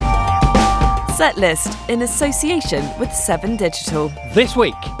Setlist in association with 7 Digital. This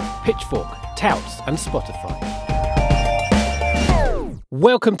week, Pitchfork, Touts and Spotify.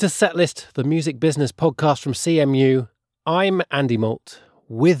 Welcome to Setlist, the music business podcast from CMU. I'm Andy Malt.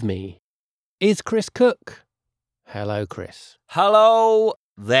 With me is Chris Cook. Hello, Chris. Hello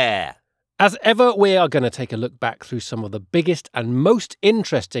there. As ever, we are going to take a look back through some of the biggest and most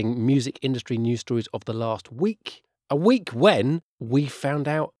interesting music industry news stories of the last week. A week when we found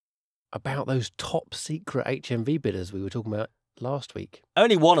out about those top secret HMV bidders we were talking about last week.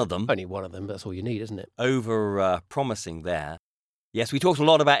 Only one of them. Only one of them, that's all you need, isn't it? Promising there. Yes, we talked a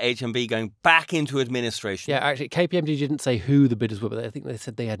lot about HMV going back into administration. Yeah, actually, KPMG didn't say who the bidders were, but I think they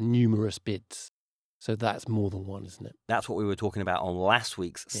said they had numerous bids. So that's more than one, isn't it? That's what we were talking about on last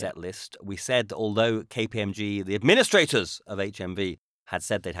week's set list. We said that although KPMG, the administrators of HMV, had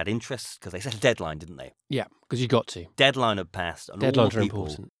said they'd had interest, because they set a deadline, didn't they? Yeah, because you got to. Deadline had passed, and Deadlines all are people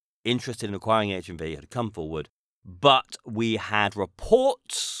important. interested in acquiring HMV had come forward. But we had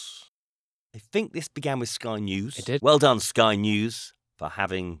reports. I think this began with Sky News. It did. Well done, Sky News, for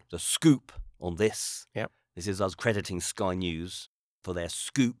having the scoop on this. Yeah. This is us crediting Sky News for their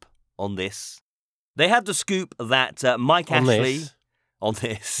scoop on this. They had the scoop that Mike Ashley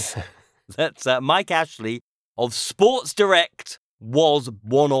that Mike Ashley of Sports Direct was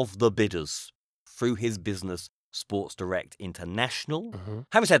one of the bidders through his business Sports Direct International. Mm-hmm.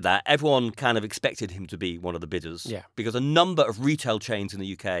 Having said that, everyone kind of expected him to be one of the bidders. Yeah. Because a number of retail chains in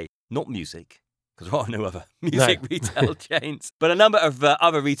the UK, not music, because there are no other music retail chains, but a number of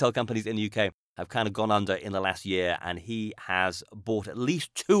other retail companies in the UK have kind of gone under in the last year, and he has bought at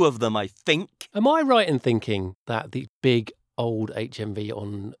least 2 of them, I think. Am I right in thinking that the big old HMV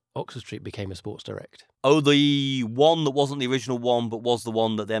on Oxford Street became a Sports Direct? Oh, the one that wasn't the original one, but was the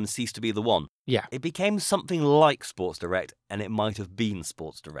one that then ceased to be the one. Yeah. It became something like Sports Direct, and it might have been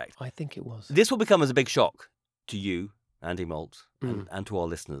Sports Direct. I think it was. This will become as a big shock to you, Andy Malt, and to our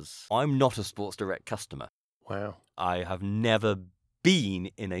listeners. I'm not a Sports Direct customer. Wow. I have never been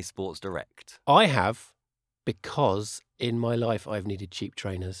in a Sports Direct. I have, because in my life I've needed cheap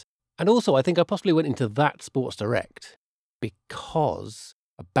trainers. And also I think I possibly went into that Sports Direct because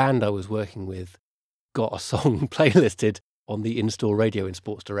a band I was working with got a song playlisted on the in-store radio in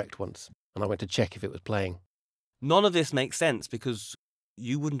Sports Direct once. And I went to check if it was playing. None of this makes sense because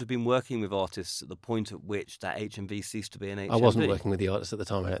you wouldn't have been working with artists at the point at which that HMV ceased to be an HMV. I wasn't working with the artists at the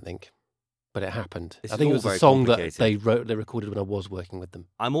time, I don't think. But it happened. This I is think it all was a very song that complicated. they recorded when I was working with them.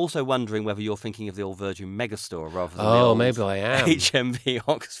 I'm also wondering whether you're thinking of the old Virgin Megastore rather than the Oh, old maybe I am. HMV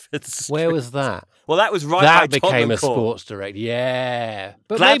Oxford Street. Where was that? Well, that was right That by became Tottenham a Court. Sports Direct, yeah.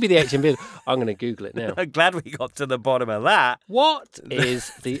 But Glad- maybe the HMV. I'm going to Google it now. I'm glad we got to the bottom of that. What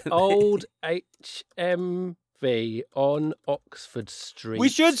is the old HMV on Oxford Street? We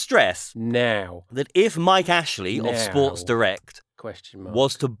should stress now. that if Mike Ashley of Now. Sports Direct Question mark.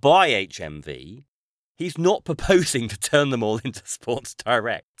 was to buy HMV, he's not proposing to turn them all into Sports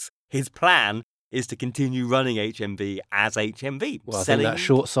Direct. His plan is to continue running HMV as HMV, Well, I think selling that's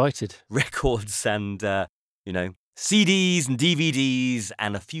short-sighted. records and, CDs and DVDs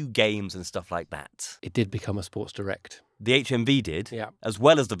and a few games and stuff like that. It did become a Sports Direct. The HMV did, Yeah. as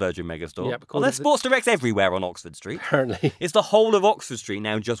well as the Virgin Megastore. Yeah, Well, there's Sports Directs everywhere on Oxford Street. Apparently. It's the whole of Oxford Street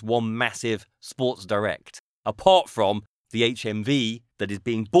now just one massive Sports Direct, apart from the HMV that is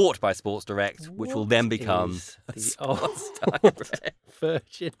being bought by Sports Direct, which will then become the Sports old Direct.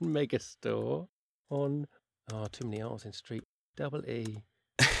 Virgin Megastore on too many R's in Street. Double E.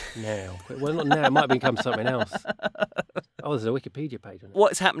 Now. Well, not now. It might become something else. Oh, there's a Wikipedia page on it.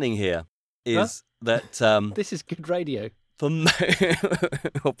 What's happening here is that This is good radio.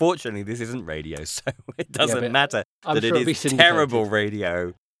 well, fortunately, this isn't radio, so it doesn't but matter I'm that sure it it'll be is syndicated. terrible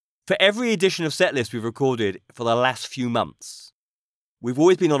radio. For every edition of Setlist we've recorded for the last few months, we've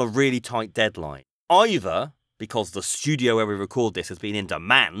always been on a really tight deadline. Either because the studio where we record this has been in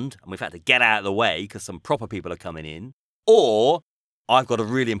demand and we've had to get out of the way because some proper people are coming in, or I've got a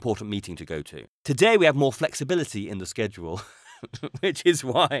really important meeting to go to. Today we have more flexibility in the schedule, which is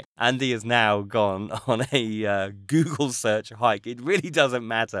why Andy has now gone on a Google search hike. It really doesn't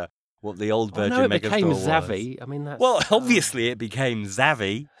matter what the old Virgin no, it Megastore became was. Zavvi. I mean, that's... Well, obviously it became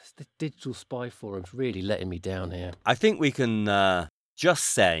Zavvi. The digital spy forum's really letting me down here. I think we can just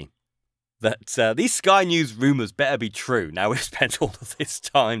say that these Sky News rumours better be true. Now we've spent all of this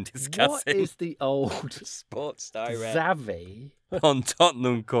time discussing What is the old Sports Direct Zavvi? on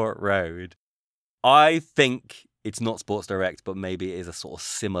Tottenham Court Road. I think it's not Sports Direct, but maybe it is a sort of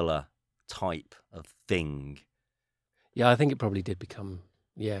similar type of thing. Yeah, I think it probably did become...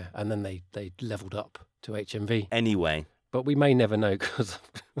 Yeah, and then they levelled up to HMV. Anyway, But we may never know because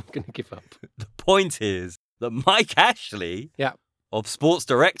I'm going to give up. the point is that Mike Ashley of Sports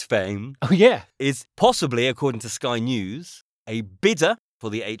Direct fame is possibly, according to Sky News, a bidder for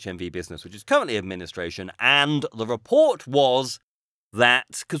the HMV business, which is currently administration. And the report was that,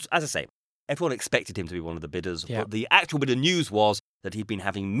 because as I say, everyone expected him to be one of the bidders, but the actual bit of news was that he'd been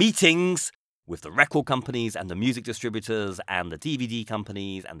having meetings with the record companies and the music distributors and the DVD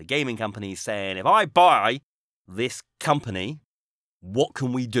companies and the gaming companies saying, if I buy this company, what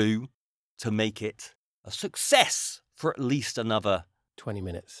can we do to make it a success for at least another 20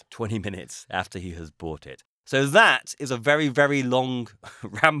 minutes. 20 minutes after he has bought it. So that is a very, very long,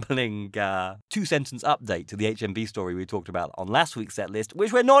 rambling two-sentence update to the HMV story we talked about on last week's set list,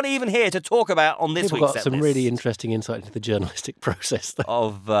 which we're not even here to talk about on this week's set list. People got some really interesting insight into the journalistic process there.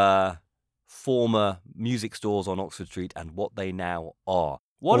 Of former music stores on Oxford Street and what they now are.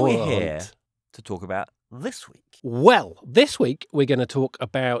 What are we here to talk about this week? Well, this week we're going to talk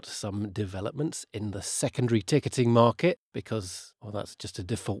about some developments in the secondary ticketing market because, that's just a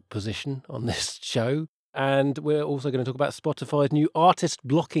default position on this show. And we're also going to talk about Spotify's new artist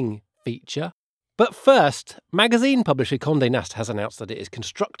blocking feature. But first, magazine publisher Condé Nast has announced that it is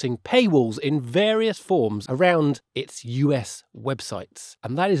constructing paywalls in various forms around its US websites.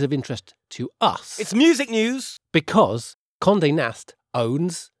 And that is of interest to us. It's music news! Because Condé Nast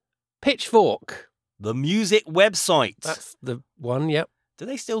owns Pitchfork. The music website. That's the one, yep. Do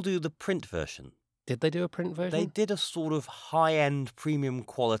they still do the print version? Did they do a print version? They did a sort of high-end, premium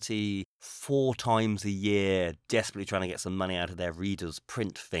quality, 4 times a year, desperately trying to get some money out of their readers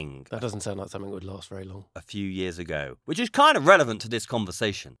print thing. That doesn't sound like something that would last very long. A few years ago, which is kind of relevant to this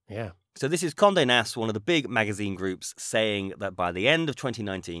conversation. Yeah. So this is Condé Nast, one of the big magazine groups, saying that by the end of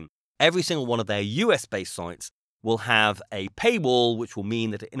 2019, every single one of their US-based sites will have a paywall, which will mean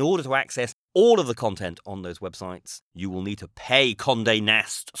that in order to access all of the content on those websites, you will need to pay Condé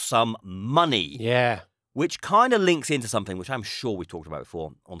Nast some money. Yeah. Which kind of links into something which I'm sure we've talked about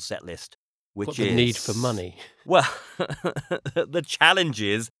before on Set List, which is the need for money. Well, the challenge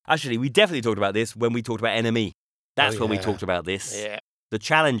is, actually, we definitely talked about this when we talked about NME. That's when we talked about this. Yeah. The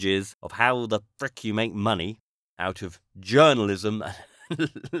challenges of how the frick you make money out of journalism,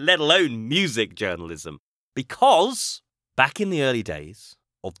 let alone music journalism. Because back in the early days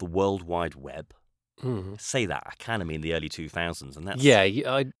of the World Wide Web, say that, I kind of mean the early 2000s. And that's... Yeah,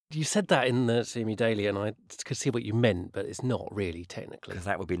 you said that in the CME Daily, and I could see what you meant, but it's not really, technically. Because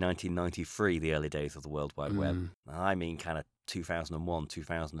that would be 1993, the early days of the World Wide Web. I mean kind of 2001,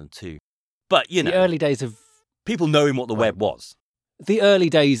 2002. But, you know... The early days of... People knowing what the web was. The early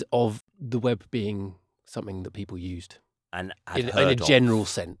days of the web being something that people used. And in a general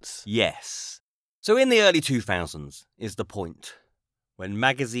sense. Yes. So in the early 2000s is the point when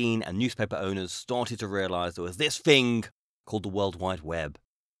magazine and newspaper owners started to realise there was this thing called the World Wide Web,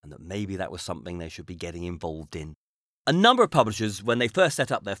 and that maybe that was something they should be getting involved in. A number of publishers, when they first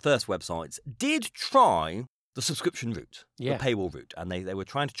set up their first websites, did try the subscription route, the paywall route, and they were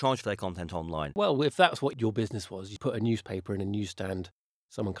trying to charge for their content online. Well, if that's what your business was, you put a newspaper in a newsstand,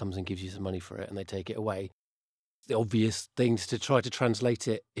 someone comes and gives you some money for it, and they take it away. The obvious things to try to translate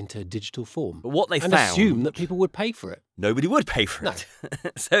it into digital form. But what they found... And assume that people would pay for it. Nobody would pay for it.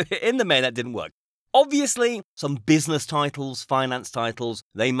 So in the main, that didn't work. Obviously, some business titles, finance titles,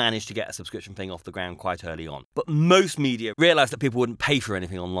 they managed to get a subscription thing off the ground quite early on. But most media realised that people wouldn't pay for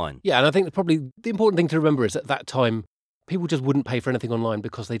anything online. Yeah, and I think probably the important thing to remember is at that time, people just wouldn't pay for anything online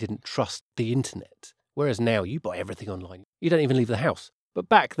because they didn't trust the internet. Whereas now, you buy everything online. You don't even leave the house. But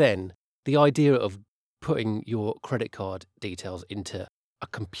back then, the idea of putting your credit card details into a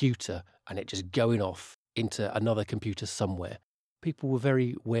computer and it just going off into another computer somewhere, people were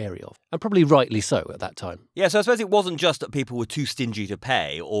very wary of. And probably rightly so at that time. Yeah, so I suppose it wasn't just that people were too stingy to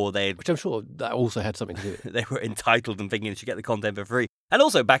pay or they... Which I'm sure that also had something to do with it. They were entitled and thinking they should get the content for free. And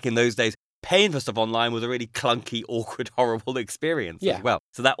also back in those days, paying for stuff online was a really clunky, awkward, horrible experience as well.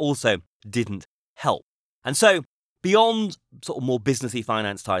 So that also didn't help. And so beyond sort of more businessy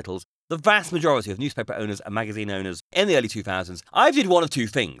finance titles, the vast majority of newspaper owners and magazine owners in the early 2000s either did one of two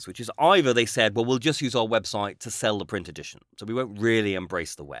things, which is either they said, well, we'll just use our website to sell the print edition, so we won't really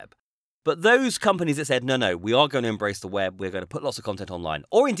embrace the web. But those companies that said, no, we are going to embrace the web, we're going to put lots of content online,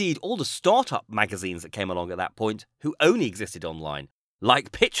 or indeed all the startup magazines that came along at that point who only existed online,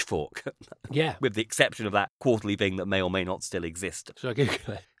 like Pitchfork, with the exception of that quarterly thing that may or may not still exist. Should I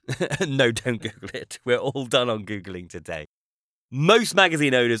Google it? No, don't Google it. We're all done on Googling today. Most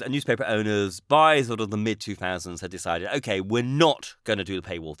magazine owners and newspaper owners by sort of the mid-2000s had decided, okay, we're not going to do the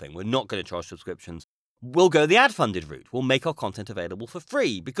paywall thing. We're not going to charge subscriptions. We'll go the ad-funded route. We'll make our content available for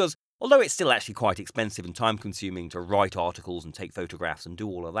free because although it's still actually quite expensive and time-consuming to write articles and take photographs and do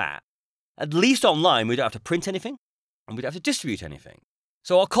all of that, At least online, we don't have to print anything and we don't have to distribute anything.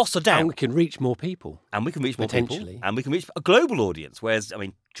 So our costs are down. And we can reach more people. And we can reach more people. Potentially. And we can reach a global audience. Whereas, I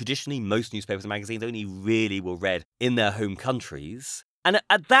mean, traditionally, most newspapers and magazines only really were read in their home countries. And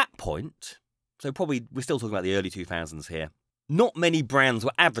at that point, so probably we're still talking about the early 2000s here, not many brands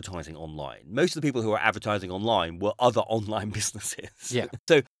were advertising online. Most of the people who were advertising online were other online businesses. Yeah.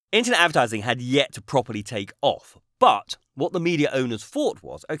 So internet advertising had yet to properly take off. But what the media owners thought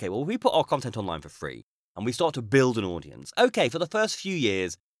was, okay, well, if we put our content online for free and we start to build an audience, okay, for the first few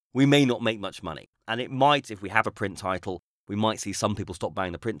years, we may not make much money. And it might, if we have a print title, we might see some people stop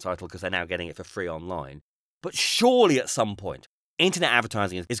buying the print title because they're now getting it for free online. But surely at some point, internet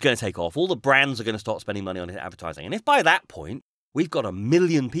advertising is going to take off. All the brands are going to start spending money on advertising. And if by that point, we've got 1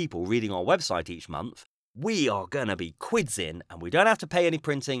 million people reading our website each month, we are going to be quids in and we don't have to pay any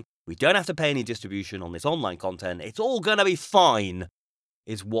printing. We don't have to pay any distribution on this online content. It's all going to be fine,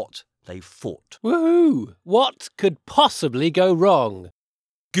 is what they thought. Woohoo! What could possibly go wrong?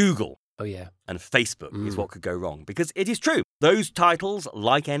 Google Oh, yeah. and Facebook is what could go wrong. Because it is true. Those titles,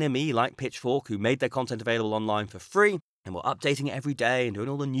 like NME, like Pitchfork, who made their content available online for free and were updating it every day and doing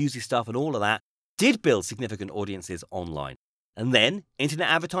all the newsy stuff and all of that, did build significant audiences online. And then internet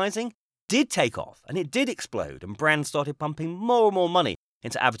advertising did take off and it did explode and brands started pumping more and more money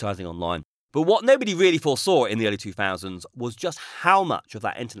into advertising online. But what nobody really foresaw in the early 2000s was just how much of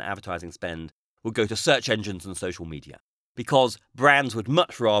that internet advertising spend would go to search engines and social media. Because brands would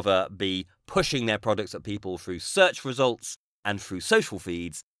much rather be pushing their products at people through search results and through social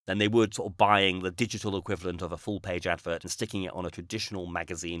feeds than they would sort of buying the digital equivalent of a full-page advert and sticking it on a traditional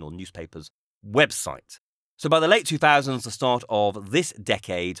magazine or newspaper's website. So by the late 2000s, the start of this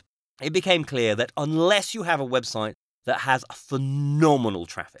decade, it became clear that unless you have a website that has phenomenal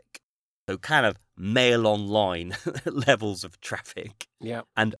traffic, so kind of mail online levels of traffic, Yeah.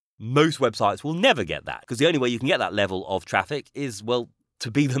 and most websites will never get that because the only way you can get that level of traffic is, well, to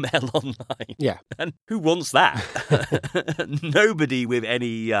be the mail online. Yeah. And who wants that? Nobody with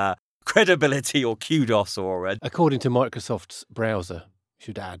any credibility or kudos or... According to Microsoft's browser,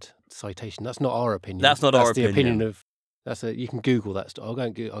 should add citation. That's not our opinion. That's not our the opinion. opinion of... You can Google that.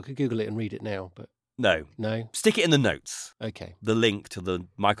 I could Google it and read it now, but... No. No? Stick it in the notes. Okay. The link to the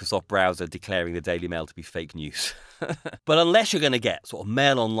Microsoft browser declaring the Daily Mail to be fake news. But unless you're going to get sort of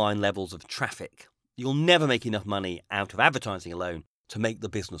mail online levels of traffic, you'll never make enough money out of advertising alone to make the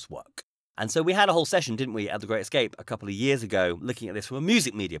business work. And so we had a whole session, didn't we, at The Great Escape a couple of years ago, looking at this from a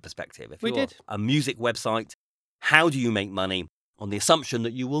music media perspective. If We you're did. a music website, how do you make money on the assumption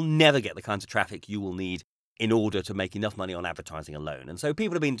that you will never get the kinds of traffic you will need in order to make enough money on advertising alone? And so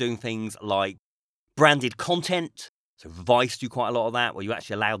people have been doing things like branded content. So Vice do quite a lot of that, where you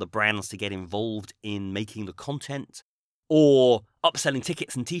actually allow the brands to get involved in making the content, or upselling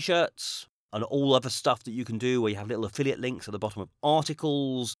tickets and T-shirts and all other stuff that you can do where you have little affiliate links at the bottom of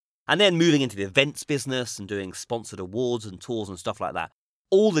articles, and then moving into the events business and doing sponsored awards and tours and stuff like that.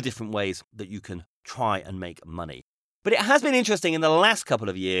 All the different ways that you can try and make money. But it has been interesting in the last couple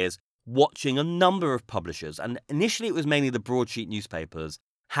of years watching a number of publishers, and initially it was mainly the broadsheet newspapers,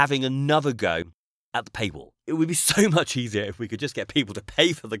 having another go at the paywall. It would be so much easier if we could just get people to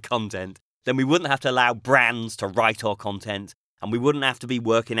pay for the content. Then we wouldn't have to allow brands to write our content, and we wouldn't have to be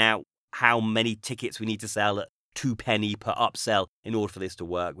working out how many tickets we need to sell at 2 penny per upsell in order for this to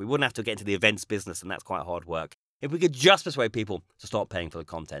work. We wouldn't have to get into the events business, and that's quite hard work. If we could just persuade people to start paying for the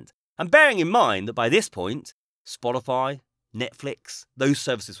content. And bearing in mind that by this point, Spotify, Netflix, those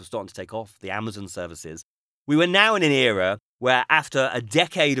services were starting to take off, the Amazon services. We were now in an era where after a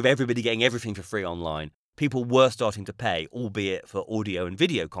decade of everybody getting everything for free online, people were starting to pay, albeit for audio and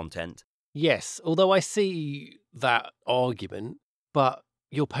video content. Yes, although I see that argument, but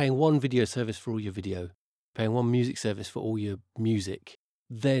you're paying one video service for all your video, paying one music service for all your music,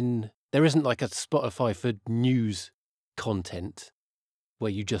 then there isn't like a Spotify for news content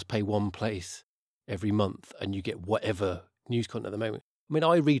where you just pay one place every month and you get whatever news content at the moment. I mean,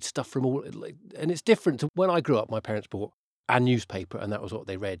 I read stuff from all, and it's different to when I grew up. My parents bought a newspaper and that was what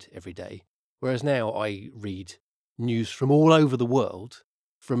they read every day. Whereas now I read news from all over the world,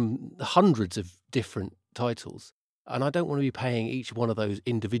 from hundreds of different titles. And I don't want to be paying each one of those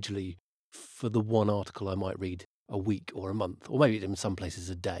individually for the one article I might read a week or a month, or maybe in some places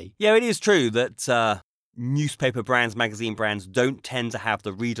a day. Yeah, it is true that newspaper brands, magazine brands don't tend to have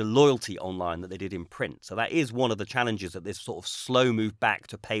the reader loyalty online that they did in print. So that is one of the challenges that this sort of slow move back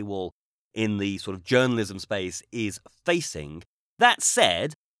to paywall in the sort of journalism space is facing. That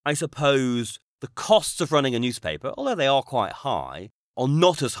said, I suppose the costs of running a newspaper, although they are quite high, are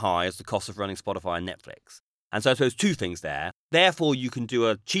not as high as the cost of running Spotify and Netflix. And so I suppose two things there. Therefore, you can do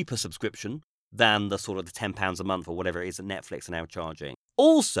a cheaper subscription than the sort of the £10 a month or whatever it is that Netflix are now charging.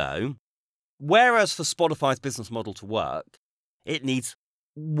 Also, whereas for Spotify's business model to work, it needs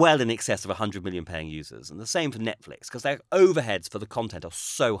well in excess of 100 million paying users. And the same for Netflix, because their overheads for the content are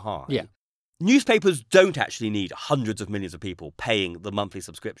so high. Yeah. Newspapers don't actually need hundreds of millions of people paying the monthly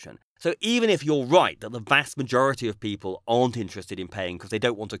subscription. So even if you're right that the vast majority of people aren't interested in paying because they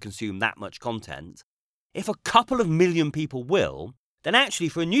don't want to consume that much content, if a couple of million people will, then actually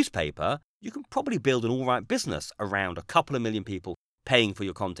for a newspaper, you can probably build an all right business around a couple of million people paying for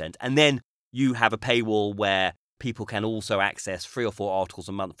your content. And then you have a paywall where people can also access 3 or 4 articles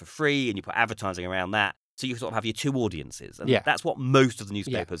a month for free, and you put advertising around that. So you sort of have your two audiences. And that's what most of the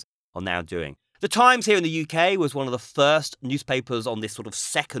newspapers are now doing. The Times here in the UK was one of the first newspapers on this sort of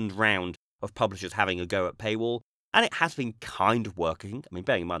second round of publishers having a go at paywall. And it has been kind of working. I mean,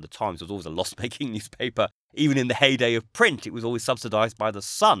 bearing in mind the Times was always a loss-making newspaper. Even in the heyday of print, it was always subsidised by the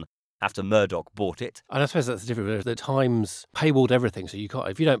Sun after Murdoch bought it. And I suppose that's the difference. The Times paywalled everything, so you can't.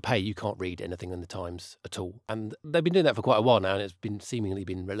 If you don't pay, you can't read anything in the Times at all. And they've been doing that for quite a while now, and it's been seemingly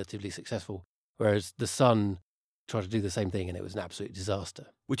been relatively successful. Whereas the Sun tried to do the same thing, and it was an absolute disaster.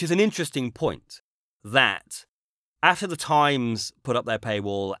 Which is an interesting point, that after the Times put up their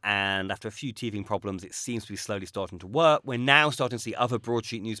paywall and after a few teething problems, it seems to be slowly starting to work. We're now starting to see other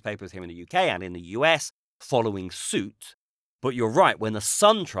broadsheet newspapers here in the UK and in the US following suit. But you're right, when the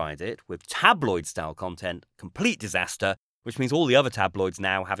Sun tried it with tabloid-style content, complete disaster, which means all the other tabloids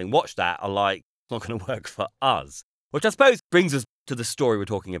now, having watched that, are like, it's not going to work for us. Which I suppose brings us to the story we're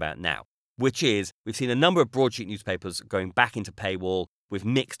talking about now, which is we've seen a number of broadsheet newspapers going back into paywall with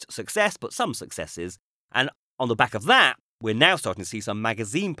mixed success, but some successes. And on the back of that, we're now starting to see some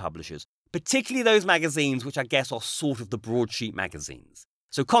magazine publishers, particularly those magazines which I guess are sort of the broadsheet magazines.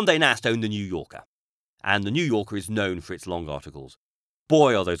 So Condé Nast owned The New Yorker, and The New Yorker is known for its long articles.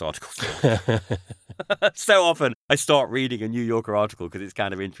 Boy, are those articles long. So often I start reading a New Yorker article because it's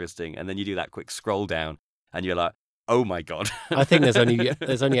kind of interesting, and then you do that quick scroll down, and you're like, oh my God. I think there's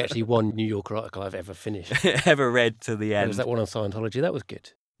only actually one New Yorker article I've ever finished. Ever read to the end. Was that one on Scientology? That was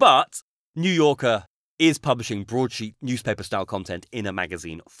good. But New Yorker is publishing broadsheet newspaper-style content in a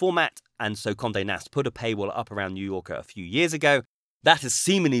magazine format, and so Condé Nast put a paywall up around New Yorker a few years ago. That has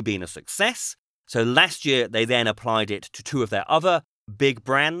seemingly been a success. So last year, they then applied it to 2 of their other big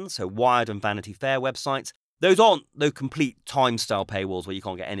brands, so Wired and Vanity Fair websites. Those aren't no complete Time-style paywalls where you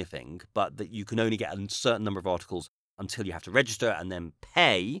can't get anything, but that you can only get a certain number of articles until you have to register and then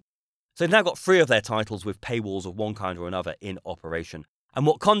pay. So they've now got 3 of their titles with paywalls of one kind or another in operation. And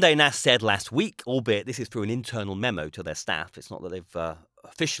what Condé Nast said last week, albeit this is through an internal memo to their staff, it's not that they've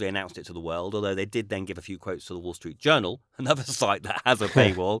officially announced it to the world, although they did then give a few quotes to the Wall Street Journal, another site that has a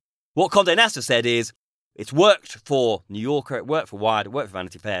paywall. What Condé Nast has said is, it's worked for New Yorker, it worked for Wired, it worked for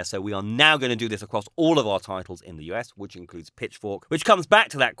Vanity Fair, so we are now going to do this across all of our titles in the US, which includes Pitchfork, which comes back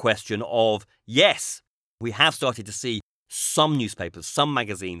to that question of, yes, we have started to see some newspapers, some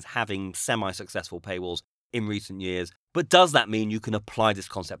magazines having semi-successful paywalls in recent years, but does that mean you can apply this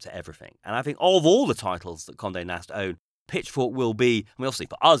concept to everything? And I think of all the titles that Condé Nast own, Pitchfork will be, I mean, obviously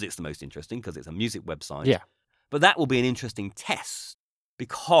for us it's the most interesting because it's a music website, Yeah. but that will be an interesting test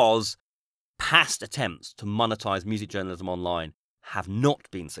because past attempts to monetize music journalism online have not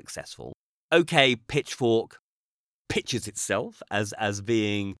been successful. Okay, Pitchfork pitches itself as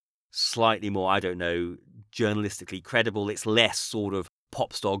being slightly more, I don't know, journalistically credible. It's less sort of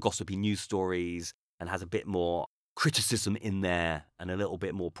pop star gossipy news stories and has a bit more criticism in there and a little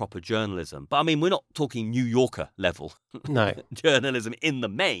bit more proper journalism. But I mean, we're not talking New Yorker level No. journalism in the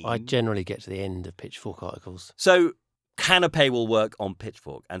main. I generally get to the end of Pitchfork articles. So can a paywall work on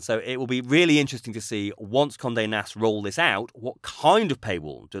Pitchfork? And so it will be really interesting to see, once Condé Nast roll this out, what kind of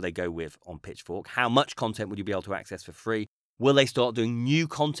paywall do they go with on Pitchfork? How much content would you be able to access for free? Will they start doing new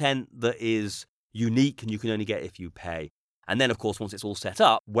content that is unique and you can only get if you pay? And then, of course, once it's all set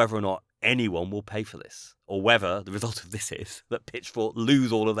up, whether or not anyone will pay for this, or whether the result of this is that Pitchfork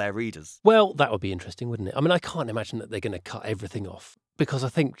lose all of their readers. Well, that would be interesting, wouldn't it? I mean, I can't imagine that they're going to cut everything off, because I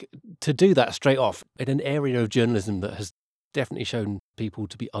think to do that straight off in an area of journalism that has definitely shown people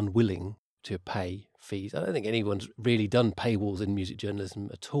to be unwilling to pay fees, I don't think anyone's really done paywalls in music journalism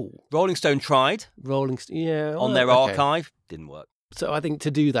at all. Rolling Stone tried on their archive, didn't work. So I think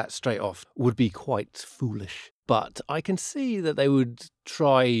to do that straight off would be quite foolish. But I can see that they would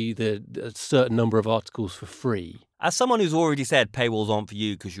try a certain number of articles for free. As someone who's already said paywalls aren't for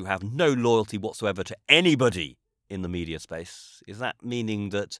you because you have no loyalty whatsoever to anybody in the media space, is that meaning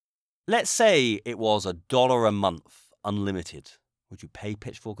that, let's say it was $1 a month, unlimited, would you pay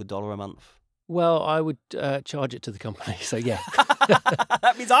Pitchfork $1 a month? Well, I would charge it to the company, so yeah.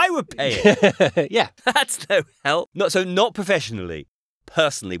 That means I would pay it. Yeah. That's no help. So not professionally.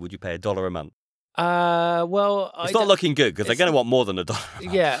 Personally, would you pay $1 a month? Well, it's not looking good because they're going to want more than $1 a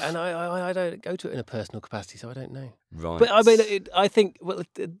month. Yeah, and I don't go to it in a personal capacity, so I don't know. Right. But I mean, I think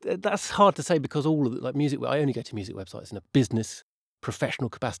that's hard to say because all of it, music. I only go to music websites in a business, professional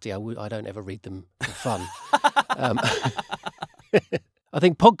capacity. I don't ever read them for fun. I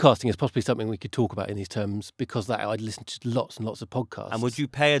think podcasting is possibly something we could talk about in these terms because I listen to lots and lots of podcasts. And would you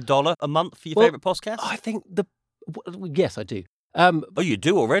pay $1 a month for your favourite podcast? I think yes, I do. You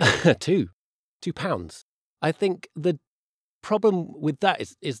do already? £2. I think the problem with that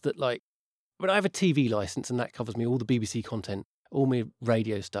is that I have a TV license and that covers me all the BBC content, all my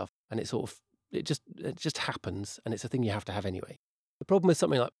radio stuff, and it just happens, and it's a thing you have to have anyway. The problem with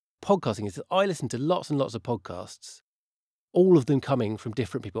something like podcasting is that I listen to lots and lots of podcasts, all of them coming from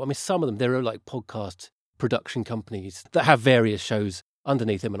different people. I mean, some of them, there are podcast production companies that have various shows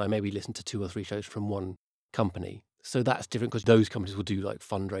underneath them, and I maybe listen to 2 or 3 shows from one company. So that's different because those companies will do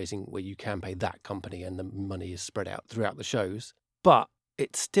fundraising where you can pay that company and the money is spread out throughout the shows. But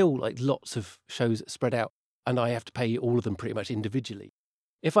it's still lots of shows spread out and I have to pay all of them pretty much individually.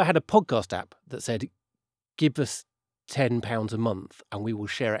 If I had a podcast app that said, give us £10 a month and we will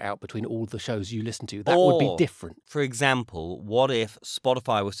share it out between all the shows you listen to, that would be different. For example, what if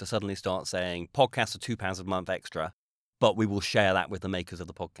Spotify was to suddenly start saying podcasts are £2 a month extra, but we will share that with the makers of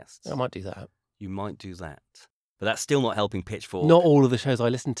the podcasts? I might do that. You might do that. But that's still not helping Pitchfork. Not all of the shows I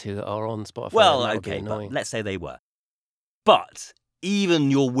listen to are on Spotify. Well, okay, but let's say they were. But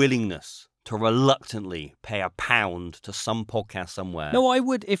even your willingness to reluctantly pay £1 to some podcast somewhere. No, I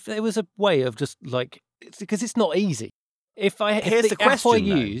would if there was a way of just because it's not easy. If the app I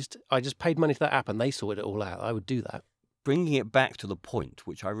used, I just paid money to that app and they sorted it all out, I would do that. Bringing it back to the point,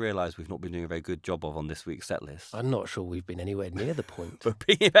 which I realise we've not been doing a very good job of on this week's set list. I'm not sure we've been anywhere near the point. But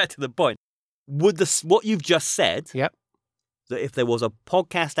bringing it back to the point, would what you've just said, yep, that if there was a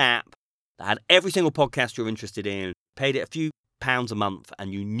podcast app that had every single podcast you're interested in, paid it a few pounds a month,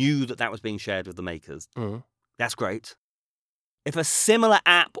 and you knew that was being shared with the makers, that's great. If a similar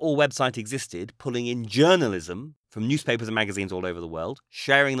app or website existed, pulling in journalism from newspapers and magazines all over the world,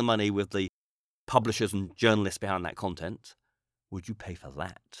 sharing the money with the publishers and journalists behind that content, would you pay for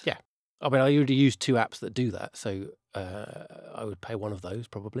that? Yeah. I mean, I already use 2 apps that do that, so I would pay one of those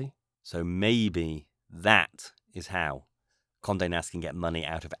probably. So maybe that is how Condé Nast can get money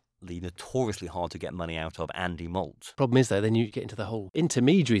out of the notoriously hard to get money out of Andy Malt. Problem is, though, then you get into the whole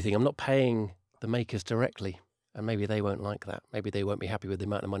intermediary thing. I'm not paying the makers directly, and maybe they won't like that. Maybe they won't be happy with the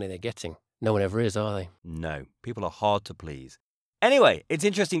amount of money they're getting. No one ever is, are they? No. People are hard to please. Anyway, it's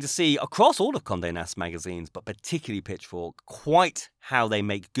interesting to see across all of Condé Nast magazines, but particularly Pitchfork, quite how they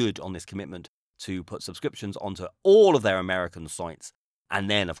make good on this commitment to put subscriptions onto all of their American sites. And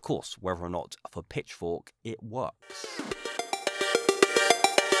then, of course, whether or not for Pitchfork it works.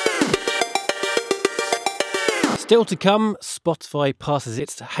 Still to come, Spotify passes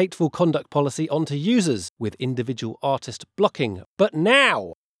its hateful conduct policy onto users with individual artist blocking. But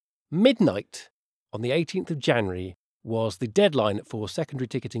now, midnight on the 18th of January was the deadline for secondary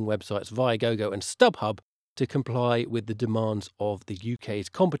ticketing websites Viagogo and StubHub to comply with the demands of the UK's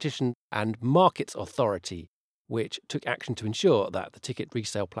Competition and Markets Authority, which took action to ensure that the ticket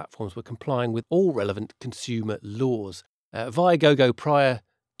resale platforms were complying with all relevant consumer laws. Viagogo, prior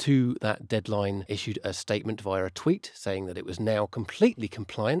to that deadline, issued a statement via a tweet saying that it was now completely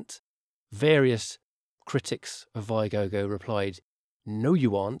compliant. Various critics of Viagogo replied, "No,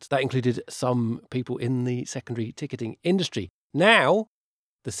 you aren't." That included some people in the secondary ticketing industry. Now,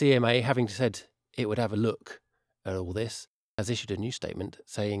 the CMA, having said it would have a look at all this, has issued a new statement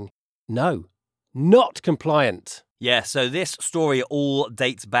saying, no, not compliant. Yeah, so this story all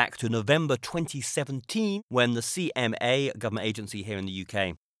dates back to November 2017 when the CMA, a government agency here in the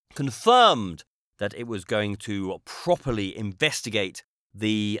UK, confirmed that it was going to properly investigate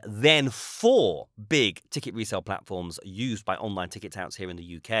the then 4 big ticket resale platforms used by online ticket touts here in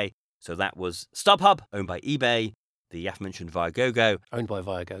the UK. So that was StubHub, owned by eBay, the aforementioned Viagogo, owned by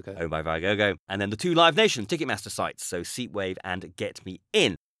Viagogo, and then the 2 Live Nation Ticketmaster sites, so Seatwave and Get Me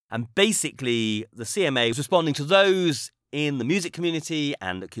In. And basically, the CMA was responding to those in the music community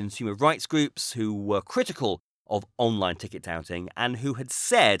and consumer rights groups who were critical of online ticket touting and who had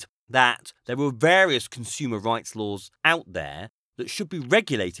said that there were various consumer rights laws out there that should be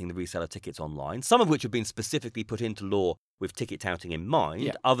regulating the resale of tickets online, some of which have been specifically put into law with ticket touting in mind.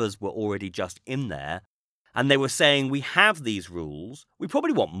 Yeah. Others were already just in there. And they were saying, we have these rules. We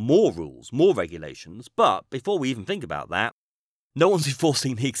probably want more rules, more regulations. But before we even think about that, No one's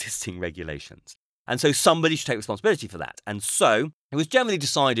enforcing the existing regulations. And so somebody should take responsibility for that. And so it was generally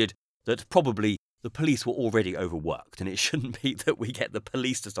decided that probably the police were already overworked and it shouldn't be that we get the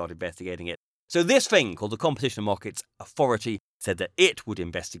police to start investigating it. So this thing called the Competition and Markets Authority said that it would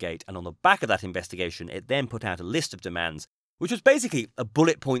investigate, and on the back of that investigation, it then put out a list of demands, which was basically a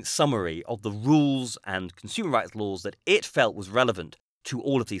bullet point summary of the rules and consumer rights laws that it felt was relevant to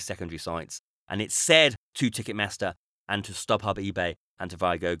all of these secondary sites. And it said to Ticketmaster and to StubHub, eBay, and to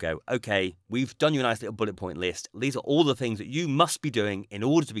Viagogo, okay, we've done you a nice little bullet point list. These are all the things that you must be doing in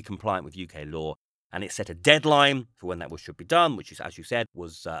order to be compliant with UK law. And it set a deadline for when that should be done, which is, as you said,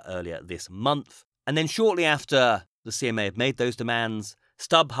 was earlier this month. And then shortly after the CMA had made those demands,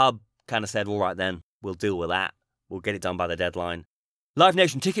 StubHub kind of said, all right then, we'll deal with that. We'll get it done by the deadline. Live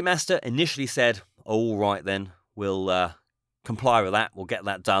Nation Ticketmaster initially said, all right then, we'll comply with that. We'll get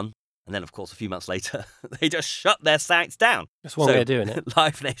that done. And then, of course, a few months later, they just shut their sites down. That's one way of doing it.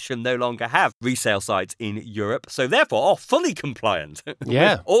 Live Nation no longer have resale sites in Europe, so therefore are fully compliant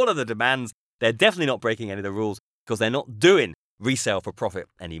Yeah. with all of the demands. They're definitely not breaking any of the rules because they're not doing resale for profit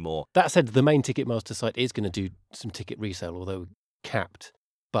anymore. That said, the main Ticketmaster site is going to do some ticket resale, although capped.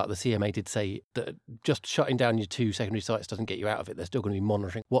 But the CMA did say that just shutting down your two secondary sites doesn't get you out of it. They're still going to be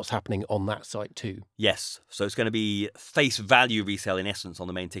monitoring what's happening on that site too. Yes, so it's going to be face value resale in essence on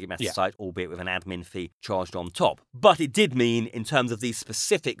the main Ticketmaster site, albeit with an admin fee charged on top. But it did mean, in terms of these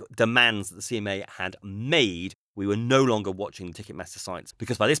specific demands that the CMA had made, we were no longer watching the Ticketmaster sites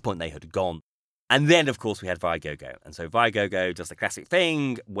because by this point they had gone. And then, of course, we had Viagogo. And so Viagogo does the classic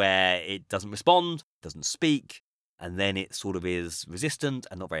thing where it doesn't respond, doesn't speak, and then it sort of is resistant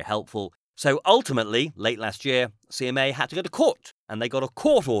and not very helpful. So ultimately, late last year, CMA had to go to court, and they got a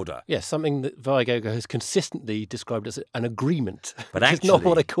court order. Yes, something that Viagogo has consistently described as an agreement, But which actually, is not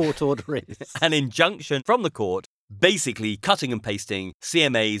what a court order is. An injunction from the court, basically cutting and pasting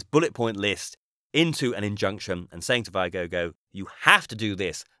CMA's bullet point list into an injunction and saying to Viagogo, you have to do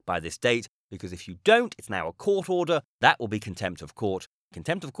this by this date, because if you don't, it's now a court order. That will be contempt of court.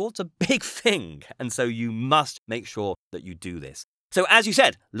 Contempt of court's a big thing, and so you must make sure that you do this. So as you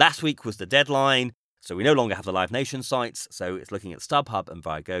said, last week was the deadline, so we no longer have the Live Nation sites, so it's looking at StubHub and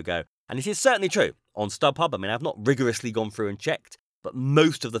Viagogo. And it is certainly true. On StubHub, I mean, I've not rigorously gone through and checked, but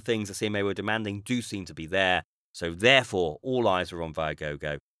most of the things the CMA were demanding do seem to be there. So therefore, all eyes are on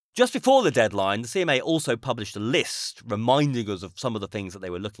Viagogo. Just before the deadline, the CMA also published a list reminding us of some of the things that they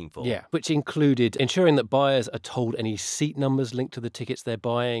were looking for. Yeah, which included ensuring that buyers are told any seat numbers linked to the tickets they're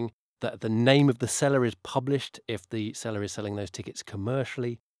buying, that the name of the seller is published if the seller is selling those tickets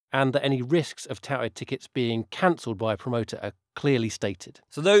commercially, and that any risks of touted tickets being cancelled by a promoter are clearly stated.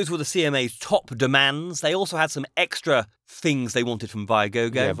 So those were the CMA's top demands. They also had some extra things they wanted from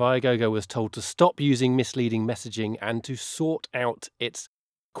Viagogo. Yeah, Viagogo was told to stop using misleading messaging and to sort out its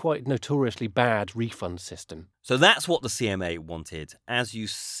quite notoriously bad refund system. So that's what the CMA wanted. As you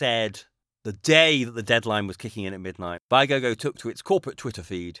said, the day that the deadline was kicking in at midnight, Viagogo took to its corporate Twitter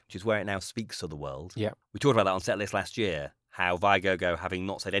feed, which is where it now speaks to the world. Yeah. We talked about that on Setlist last year, how Viagogo, having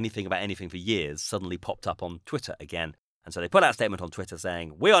not said anything about anything for years, suddenly popped up on Twitter again. And so they put out a statement on Twitter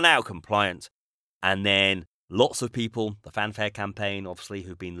saying, we are now compliant. And then lots of people, the Fanfare campaign, obviously,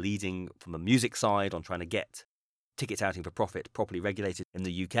 who've been leading from the music side on trying to get tickets outing for profit properly regulated in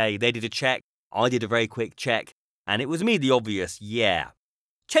the UK. They did a check. I did a very quick check. And it was immediately obvious, yeah,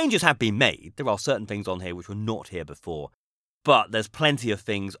 changes have been made. There are certain things on here which were not here before. But there's plenty of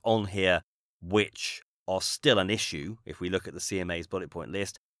things on here which are still an issue if we look at the CMA's bullet point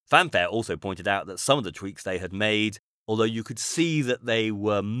list. Fanfare also pointed out that some of the tweaks they had made, although you could see that they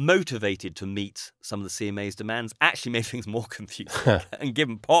were motivated to meet some of the CMA's demands, actually made things more confusing. And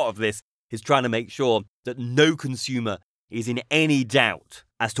given part of this is trying to make sure that no consumer is in any doubt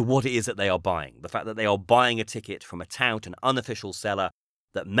as to what it is that they are buying. The fact that they are buying a ticket from a tout, an unofficial seller,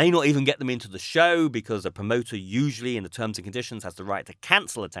 that may not even get them into the show because a promoter usually in the terms and conditions has the right to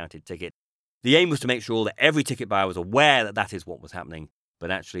cancel a touted ticket. The aim was to make sure that every ticket buyer was aware that that is what was happening.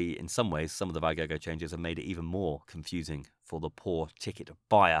 But actually, in some ways, some of the Viagogo changes have made it even more confusing for the poor ticket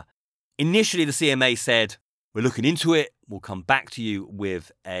buyer. Initially, the CMA said, we're looking into it. We'll come back to you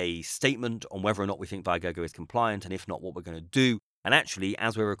with a statement on whether or not we think Viagogo is compliant, and if not, what we're going to do. And actually,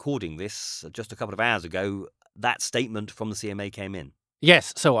 as we're recording this, just a couple of hours ago, that statement from the CMA came in.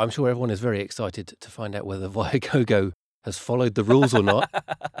 Yes, so I'm sure everyone is very excited to find out whether Viagogo has followed the rules or not.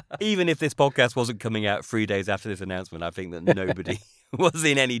 Even if this podcast wasn't coming out 3 days after this announcement, I think that nobody was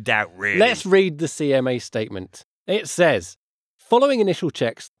in any doubt, really. Let's read the CMA statement. It says, following initial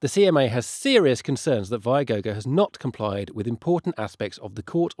checks, the CMA has serious concerns that Viagogo has not complied with important aspects of the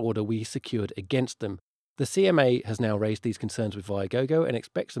court order we secured against them, The CMA has now raised these concerns with Viagogo and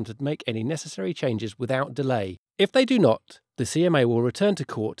expects them to make any necessary changes without delay. If they do not, the CMA will return to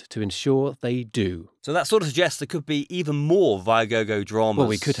court to ensure they do. So that sort of suggests there could be even more Viagogo dramas. Well,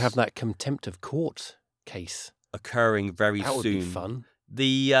 we could have that contempt of court case occurring very that would soon. Be fun.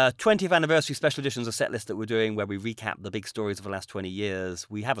 The 20th anniversary special editions of Setlist that we're doing, where we recap the big stories of the last 20 years,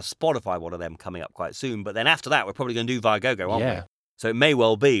 we have a Spotify one of them coming up quite soon. But then after that, we're probably going to do Viagogo, aren't we? So it may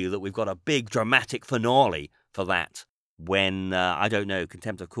well be that we've got a big dramatic finale for that when, I don't know,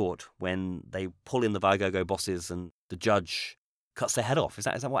 contempt of court, when they pull in the Viagogo bosses and the judge cuts their head off. Is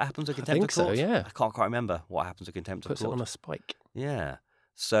that what happens at contempt of court? I think so, yeah. I can't quite remember what happens at contempt Puts of court. Puts it on a spike. Yeah.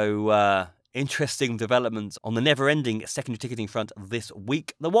 So, interesting developments on the never-ending secondary ticketing front this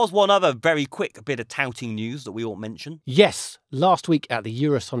week. There was one other very quick bit of touting news that we ought to mention. Yes, last week at the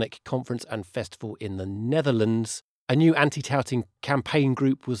Eurosonic Conference and Festival in the Netherlands, a new anti-touting campaign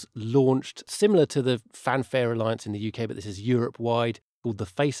group was launched, similar to the Fanfare Alliance in the UK, but this is Europe-wide, called the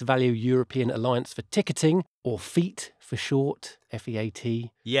Face Value European Alliance for Ticketing, or FEAT for short,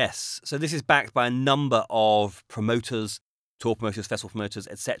 F-E-A-T. Yes, so this is backed by a number of promoters, tour promoters, festival promoters,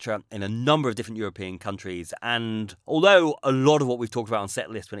 etc., in a number of different European countries. And although a lot of what we've talked about on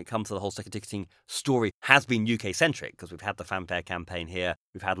Setlist when it comes to the whole second ticketing story has been UK-centric, because we've had the Fanfare campaign here,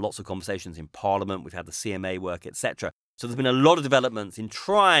 we've had lots of conversations in Parliament, we've had the CMA work, etc. So there's been a lot of developments in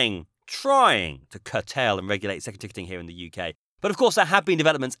trying to curtail and regulate second ticketing here in the UK. But of course, there have been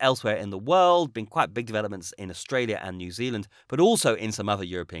developments elsewhere in the world, been quite big developments in Australia and New Zealand, but also in some other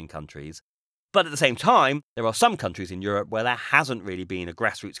European countries. But at the same time, there are some countries in Europe where there hasn't really been a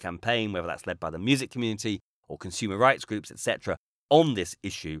grassroots campaign, whether that's led by the music community or consumer rights groups, etc., on this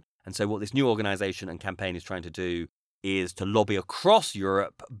issue. And so what this new organisation and campaign is trying to do is to lobby across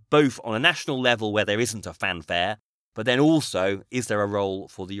Europe, both on a national level where there isn't a fanfare, but then also, is there a role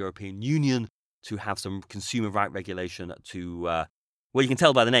for the European Union to have some consumer right regulation to, well, you can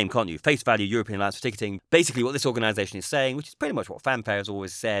tell by the name, can't you? Face Value European Alliance for Ticketing. Basically what this organisation is saying, which is pretty much what Fanfare has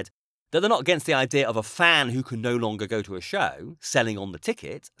always said, that they're not against the idea of a fan who can no longer go to a show selling on the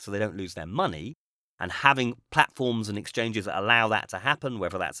ticket so they don't lose their money, and having platforms and exchanges that allow that to happen,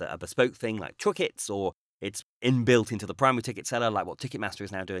 whether that's a bespoke thing like Tickets or it's inbuilt into the primary ticket seller like what Ticketmaster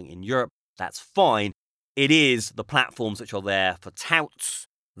is now doing in Europe. That's fine. It is the platforms which are there for touts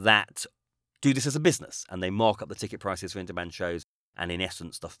that do this as a business and they mark up the ticket prices for in-demand shows, and in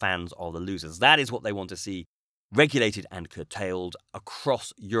essence the fans are the losers. That is what they want to see regulated and curtailed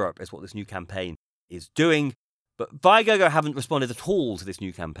across Europe, is what this new campaign is doing. But Viagogo haven't responded at all to this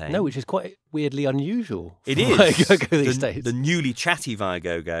new campaign. No, which is quite weirdly unusual. It is. Viagogo these days. The newly chatty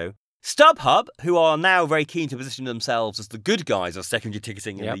Viagogo. StubHub, who are now very keen to position themselves as the good guys of secondary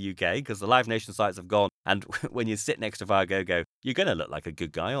ticketing in the UK, because the Live Nation sites have gone, and when you sit next to Viagogo, you're going to look like a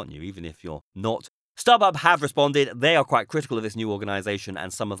good guy, aren't you, even if you're not. StubHub have responded. They are quite critical of this new organisation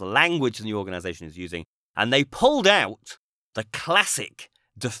and some of the language the new organisation is using. And they pulled out the classic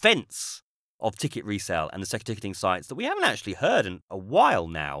defence of ticket resale and the second ticketing sites that we haven't actually heard in a while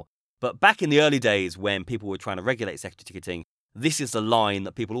now. But back in the early days when people were trying to regulate secondary ticketing, this is the line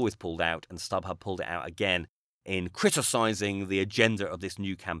that people always pulled out, and StubHub pulled it out again in criticising the agenda of this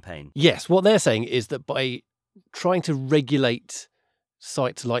new campaign. Yes, what they're saying is that by trying to regulate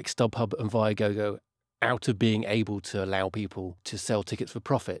sites like StubHub and Viagogo out of being able to allow people to sell tickets for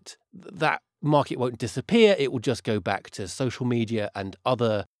profit, that market won't disappear. It will just go back to social media and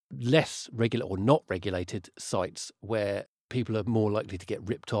other less regular or not regulated sites where people are more likely to get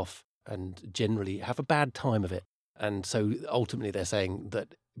ripped off and generally have a bad time of it. And so ultimately they're saying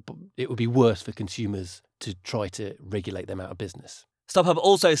that it would be worse for consumers to try to regulate them out of business. StubHub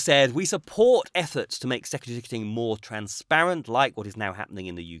also said, we support efforts to make secondary ticketing more transparent, like what is now happening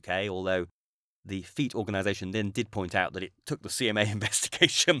in the UK, although the FEAT organisation then did point out that it took the CMA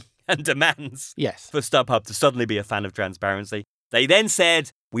investigation and demands for StubHub to suddenly be a fan of transparency. They then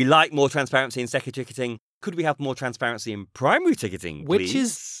said, we like more transparency in secondary ticketing. Could we have more transparency in primary ticketing, please? Which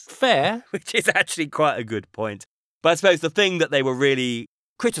is fair. Which is actually quite a good point. But I suppose the thing that they were really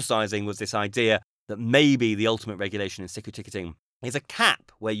criticising was this idea that maybe the ultimate regulation in secondary ticketing is a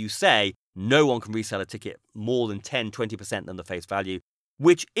cap where you say no one can resell a ticket more than 10, 20% than the face value,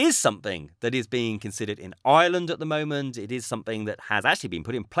 which is something that is being considered in Ireland at the moment. It is something that has actually been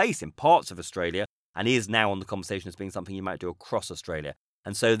put in place in parts of Australia and is now on the conversation as being something you might do across Australia.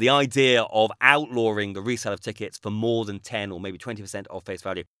 And so the idea of outlawing the resale of tickets for more than 10 or maybe 20% of face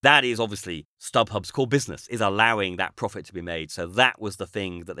value, that is obviously StubHub's core business, is allowing that profit to be made. So that was the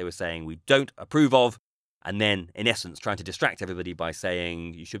thing that they were saying we don't approve of. And then, in essence, trying to distract everybody by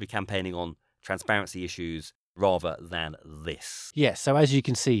saying you should be campaigning on transparency issues rather than this. Yes, so as you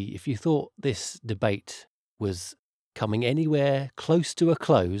can see, if you thought this debate was coming anywhere close to a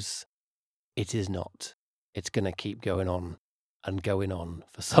close, it is not. It's going to keep going on and going on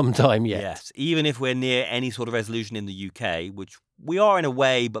for some time yet. Yes, even if we're near any sort of resolution in the UK, which we are in a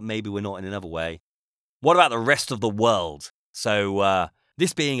way, but maybe we're not in another way. What about the rest of the world? So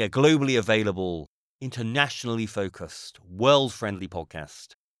this being a globally available, internationally focused, world-friendly podcast,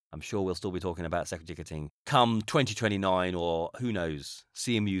 I'm sure we'll still be talking about secondary ticketing come 2029 or, who knows,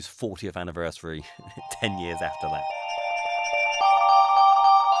 CMU's 40th anniversary 10 years after that.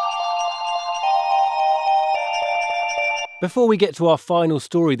 Before we get to our final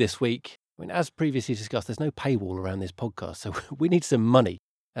story this week, I mean, as previously discussed, there's no paywall around this podcast, so we need some money.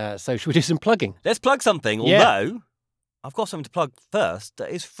 So should we do some plugging? Let's plug something, although I've got something to plug first that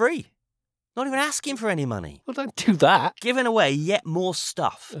is free. Not even asking for any money. Well, don't do that. Giving away yet more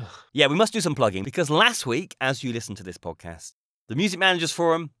stuff. Ugh. Yeah, we must do some plugging because last week, as you listened to this podcast, the Music Managers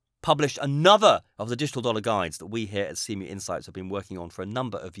Forum published another of the Digital Dollar guides that we here at CMU Insights have been working on for a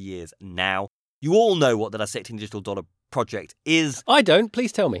number of years now. You all know what the Dissecting Digital Dollar project is. I don't.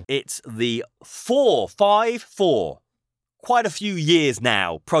 Please tell me. It's the 4 quite a few years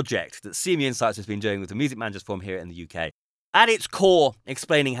now project that CMU Insights has been doing with the Music Managers Forum here in the UK. At its core,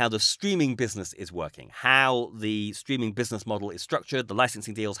 explaining how the streaming business is working, how the streaming business model is structured, the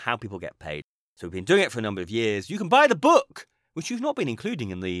licensing deals, how people get paid. So we've been doing it for a number of years. You can buy the book, which you've not been including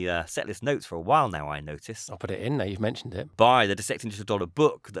in the setlist notes for a while now, I notice. I'll put it in now you've mentioned it. Buy the Dissecting Digital Dollar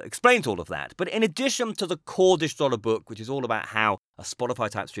book that explains all of that. But in addition to the core Digital Dollar book, which is all about how a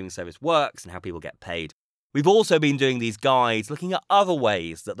Spotify-type streaming service works and how people get paid, we've also been doing these guides looking at other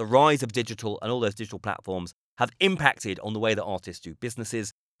ways that the rise of digital and all those digital platforms have impacted on the way that artists do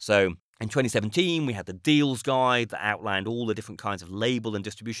businesses. So in 2017, we had the Deals Guide that outlined all the different kinds of label and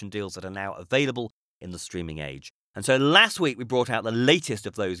distribution deals that are now available in the streaming age. And so last week, we brought out the latest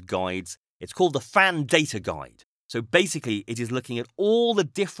of those guides. It's called the Fan Data Guide. So basically, it is looking at all the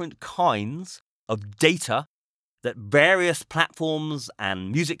different kinds of data that various platforms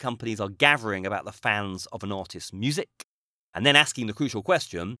and music companies are gathering about the fans of an artist's music, and then asking the crucial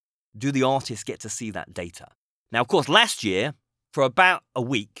question, do the artists get to see that data? Now, of course, last year, for about a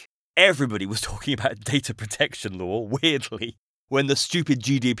week, everybody was talking about data protection law, weirdly, when the stupid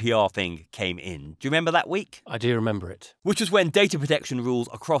GDPR thing came in. Do you remember that week? I do remember it. Which was when data protection rules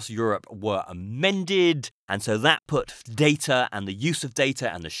across Europe were amended, and so that put data and the use of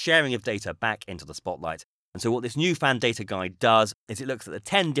data and the sharing of data back into the spotlight. And so what this new fan data guide does is it looks at the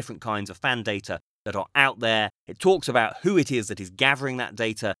 10 different kinds of fan data that are out there. It talks about who it is that is gathering that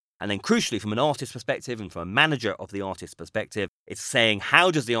data. And then crucially, from an artist perspective and from a manager of the artist's perspective, it's saying how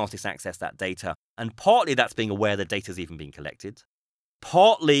does the artist access that data? And partly that's being aware that data's even being collected.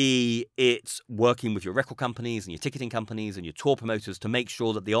 Partly it's working with your record companies and your ticketing companies and your tour promoters to make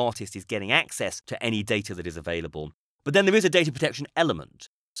sure that the artist is getting access to any data that is available. But then there is a data protection element.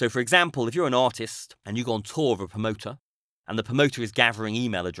 So for example, if you're an artist and you go on tour with a promoter and the promoter is gathering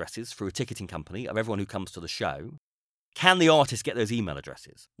email addresses through a ticketing company of everyone who comes to the show, can the artist get those email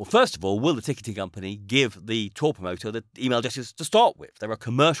addresses? Well, first of all, will the ticketing company give the tour promoter the email addresses to start with? There are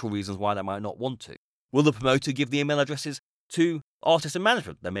commercial reasons why they might not want to. Will the promoter give the email addresses to artists and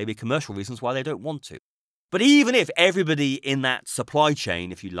management? There may be commercial reasons why they don't want to. But even if everybody in that supply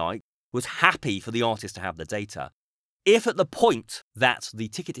chain, if you like, was happy for the artist to have the data, if at the point that the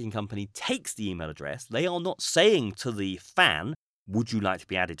ticketing company takes the email address, they are not saying to the fan, would you like to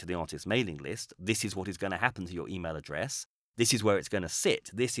be added to the artist's mailing list? This is what is going to happen to your email address. This is where it's going to sit.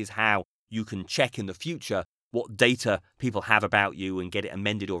 This is how you can check in the future what data people have about you and get it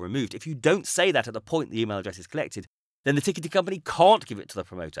amended or removed. If you don't say that at the point the email address is collected, then the ticketing company can't give it to the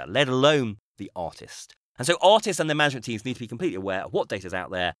promoter, let alone the artist. And so artists and their management teams need to be completely aware of what data is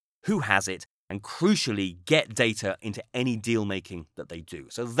out there, who has it, and crucially get data into any deal making that they do.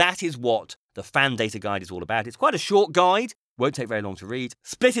 So that is what the Fan Data Guide is all about. It's quite a short guide. Won't take very long to read.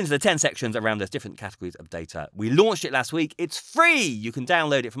 Split into the 10 sections around those different categories of data. We launched it last week. It's free. You can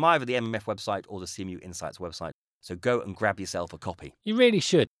download it from either the MMF website or the CMU Insights website. So go and grab yourself a copy. You really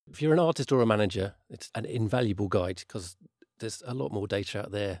should. If you're an artist or a manager, it's an invaluable guide because there's a lot more data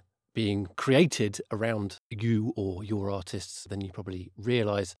out there being created around you or your artists than you probably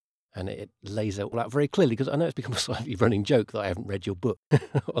realise. And it lays it all out very clearly, because I know it's become a slightly running joke that I haven't read your book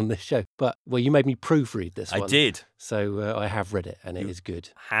on this show. But, well, you made me proofread this one. I did. So I have read it, and it is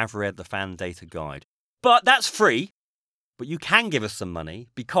good. Have read the Fan Data Guide. But that's free. But you can give us some money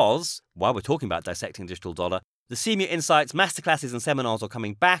because, while we're talking about Dissecting Digital Dollar, The Senior Insights masterclasses and seminars are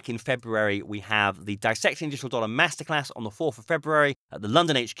coming back in February. We have the Dissecting Digital Dollar Masterclass on the 4th of February at the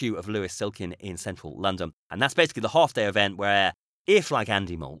London HQ of Lewis Silkin in central London. And that's basically the half-day event where, if like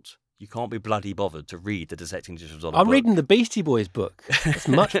Andy Malt, you can't be bloody bothered to read the Dissecting Digital Dollar I'm book. reading the Beastie Boys book. It's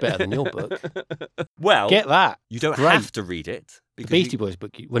much better than your book. Well, Get that. you don't Great. have to read it. The Because Beastie Boys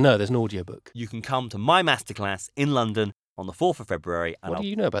book. Well, no, there's an audio book. you can come to my masterclass in London on the 4th of February. And What do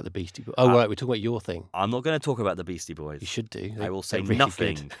you know about the Beastie Boys? Oh, right, we're talking about your thing. I'm not going to talk about the Beastie Boys. You should do. I will say They're really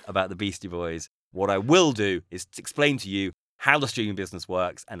nothing good. about the Beastie Boys. What I will do is to explain to you how the streaming business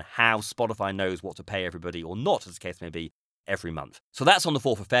works and how Spotify knows what to pay everybody, or not, as the case may be, every month. So that's on the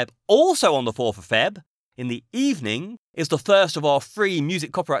 4th of Feb. Also on the 4th of Feb, in the evening, is the first of our free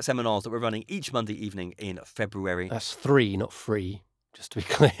music copyright seminars that we're running each Monday evening in February. That's 3, not free. Just to be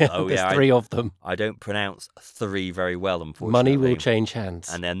clear. Oh, There's yeah, 3 of them. I don't pronounce 3 very well, unfortunately. Money will change hands.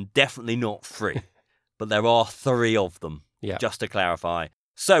 And then definitely not free. But there are 3 of them, Yeah. just to clarify.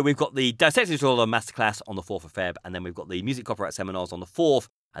 So we've got the Dissecting Digital Dollar Masterclass on the 4th of Feb, and then we've got the music copyright seminars on the 4th,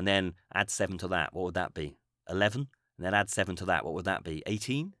 and then add 7 to that. What would that be? 11? And then add 7 to that. What would that be?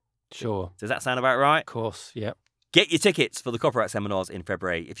 18? Sure. Does that sound about right? Of course, yeah. Get your tickets for the copyright seminars in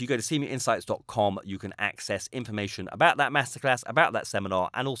February. If you go to seniorinsights.com, you can access information about that masterclass, about that seminar,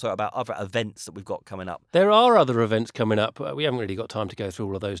 and also about other events that we've got coming up. There are other events coming up. We haven't really got time to go through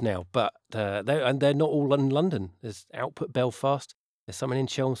all of those now, but they're not all in London. There's Output Belfast. There's something in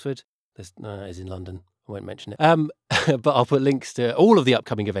Chelmsford. There's is in London. I won't mention it. But I'll put links to all of the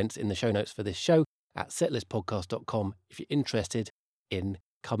upcoming events in the show notes for this show at setlistpodcast.com if you're interested in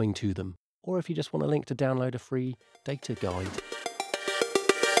coming to them, or if you just want a link to download a free data guide.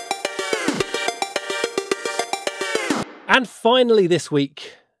 And finally this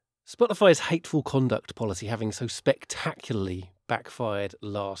week, Spotify's hateful conduct policy having so spectacularly backfired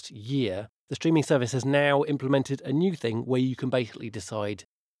last year, the streaming service has now implemented a new thing where you can basically decide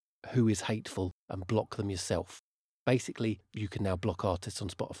who is hateful and block them yourself. Basically, you can now block artists on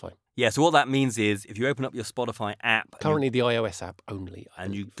Spotify. Yeah, so what that means is if you open up your Spotify app... Currently the iOS app only.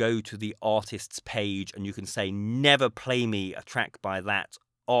 And you go to the artist's page and you can say, never play me a track by that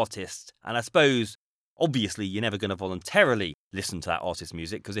artist. And I suppose, obviously, you're never going to voluntarily listen to that artist's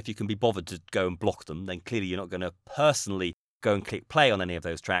music, because if you can be bothered to go and block them, then clearly you're not going to personally go and click play on any of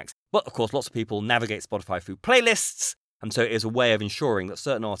those tracks. But, of course, lots of people navigate Spotify through playlists. And so it is a way of ensuring that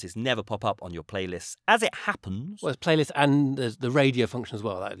certain artists never pop up on your playlists. As it happens... Well, it's playlists and there's the radio function as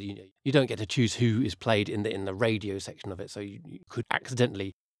well. You don't get to choose who is played in the radio section of it, so you could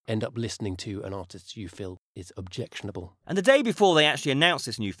accidentally end up listening to an artist you feel is objectionable. And the day before they actually announced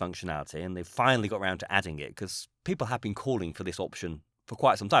this new functionality, and they finally got around to adding it, because people have been calling for this option for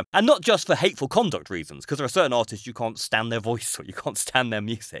quite some time. And not just for hateful conduct reasons, because there are certain artists you can't stand their voice or you can't stand their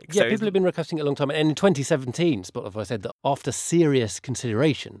music. Yeah, so people have been requesting it a long time. And in 2017, Spotify said that after serious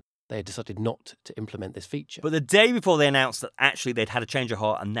consideration, they had decided not to implement this feature. But the day before they announced that actually they'd had a change of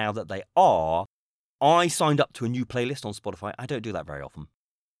heart, and now that they are, I signed up to a new playlist on Spotify. I don't do that very often.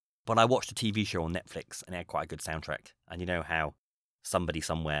 But I watched a TV show on Netflix, and it had quite a good soundtrack. And you know how somebody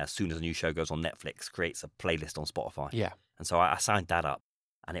somewhere, as soon as a new show goes on Netflix, creates a playlist on Spotify? Yeah. And so I signed that up,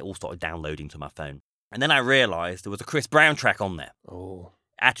 and it all started downloading to my phone. And then I realised there was a Chris Brown track on there. Oh.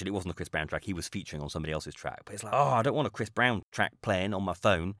 Actually, it wasn't a Chris Brown track. He was featuring on somebody else's track. But it's like, I don't want a Chris Brown track playing on my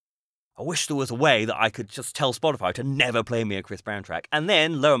phone. I wish there was a way that I could just tell Spotify to never play me a Chris Brown track. And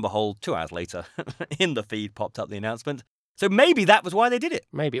then, lo and behold, 2 hours later, in the feed popped up the announcement. So maybe that was why they did it.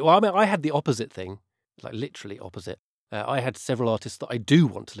 Maybe. Well, I mean, I had the opposite thing, like literally opposite. I had several artists that I do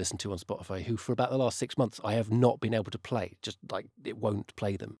want to listen to on Spotify who, for about the last 6 months, I have not been able to play. Just like it won't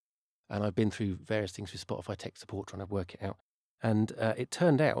play them. And I've been through various things with Spotify tech support trying to work it out. And it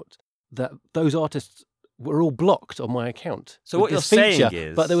turned out that those artists were all blocked on my account. So what you're saying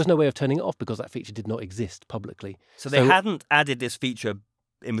is... But there was no way of turning it off because that feature did not exist publicly. So they hadn't added this feature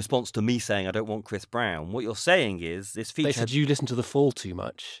in response to me saying I don't want Chris Brown. What you're saying is this feature... They said, you listen to The Fall too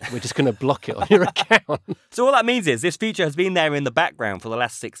much. We're just going to block it on your account. So what that means is this feature has been there in the background for the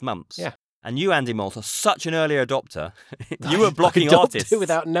last 6 months. Yeah. And you, Andy Malt, are such an early adopter. You were blocking artists it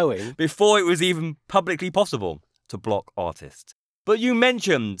without knowing. before it was even publicly possible to block artists. But you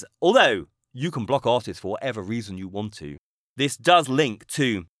mentioned, although you can block artists for whatever reason you want to, this does link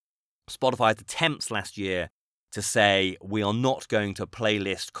to Spotify's attempts last year to say we are not going to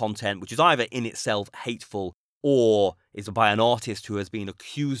playlist content which is either in itself hateful or is by an artist who has been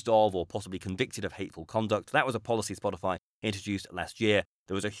accused of or possibly convicted of hateful conduct. That was a policy Spotify introduced last year.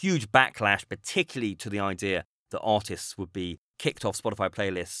 There was a huge backlash, particularly to the idea that artists would be kicked off Spotify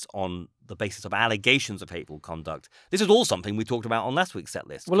playlists on the basis of allegations of hateful conduct. This is all something we talked about on last week's set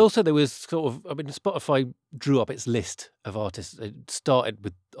list. Well, also there was Spotify drew up its list of artists. It started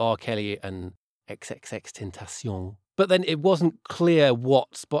with R. Kelly and XXXTentacion. But then it wasn't clear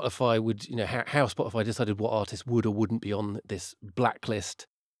what Spotify would, how Spotify decided what artists would or wouldn't be on this blacklist.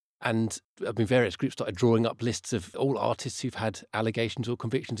 And various groups started drawing up lists of all artists who've had allegations or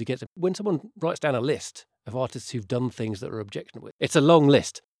convictions against them. When someone writes down a list of artists who've done things that are objectionable, it's a long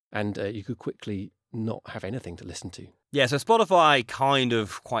list, and you could quickly not have anything to listen to. Yeah, so Spotify kind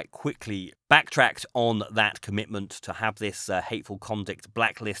of quite quickly backtracked on that commitment to have this hateful conduct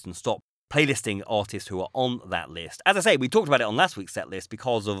blacklist and stop playlisting artists who are on that list. As I say, we talked about it on last week's set list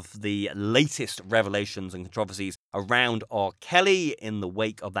because of the latest revelations and controversies around R. Kelly in the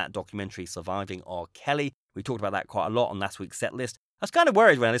wake of that documentary, Surviving R. Kelly. We talked about that quite a lot on last week's set list. I was kind of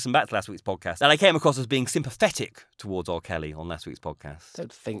worried when I listened back to last week's podcast that I came across as being sympathetic towards R. Kelly on last week's podcast. I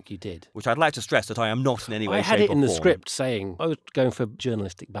don't think you did. Which I'd like to stress that I am not in any way, I had shape, it in or the form. script saying I was going for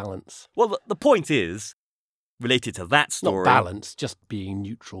journalistic balance. Well, the point is, related to that story... Not balance, just being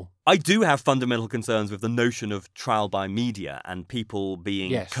neutral. I do have fundamental concerns with the notion of trial by media and people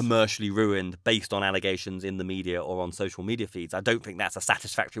being commercially ruined based on allegations in the media or on social media feeds. I don't think that's a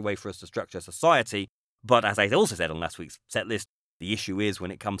satisfactory way for us to structure society. But as I also said on last week's set list, the issue is when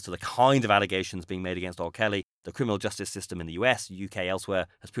it comes to the kind of allegations being made against R. Kelly, the criminal justice system in the US, UK, elsewhere,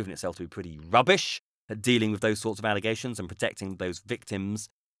 has proven itself to be pretty rubbish at dealing with those sorts of allegations and protecting those victims.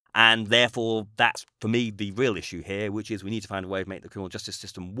 And therefore, that's, for me, the real issue here, which is we need to find a way to make the criminal justice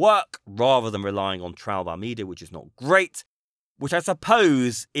system work rather than relying on trial by media, which is not great, which I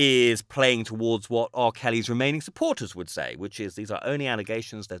suppose is playing towards what R. Kelly's remaining supporters would say, which is these are only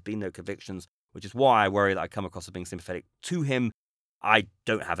allegations, there's been no convictions, which is why I worry that I come across as being sympathetic to him. I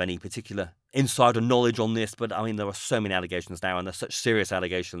don't have any particular insider knowledge on this, but I mean, there are so many allegations now, and they're such serious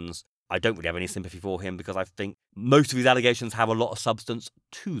allegations. I don't really have any sympathy for him because I think most of these allegations have a lot of substance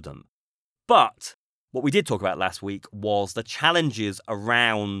to them. But what we did talk about last week was the challenges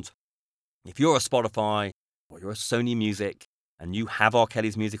around if you're a Spotify or you're a Sony Music and you have R.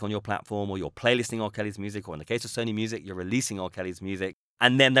 Kelly's music on your platform or you're playlisting R. Kelly's music, or in the case of Sony Music, you're releasing R. Kelly's music,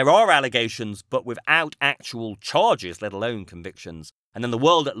 and then there are allegations but without actual charges, let alone convictions, and then the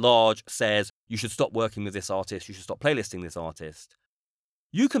world at large says you should stop working with this artist, you should stop playlisting this artist.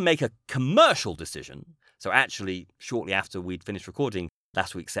 You can make a commercial decision. So actually, shortly after we'd finished recording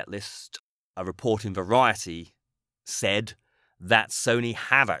last week's set list, a report in Variety said that Sony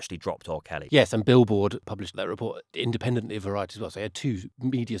have actually dropped R. Kelly. Yes, and Billboard published that report independently of Variety as well. So they had two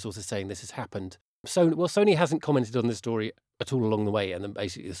media sources saying this has happened. Sony hasn't commented on this story at all along the way, and then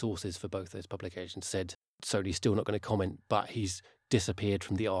basically the sources for both those publications said Sony's still not going to comment, but he's disappeared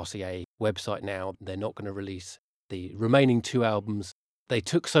from the RCA website now. They're not going to release the remaining two albums. They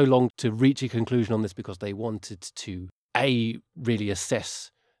took so long to reach a conclusion on this because they wanted to, really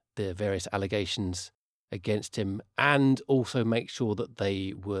assess the various allegations against him and also make sure that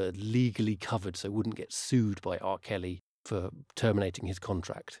they were legally covered so wouldn't get sued by R. Kelly for terminating his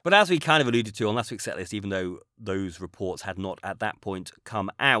contract. But as we kind of alluded to on last week's setlist, even though those reports had not at that point come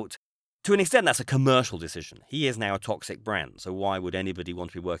out, to an extent that's a commercial decision. He is now a toxic brand, so why would anybody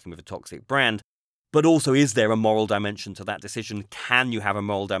want to be working with a toxic brand? But also, is there a moral dimension to that decision? Can you have a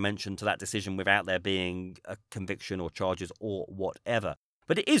moral dimension to that decision without there being a conviction or charges or whatever?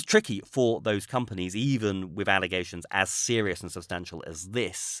 But it is tricky for those companies, even with allegations as serious and substantial as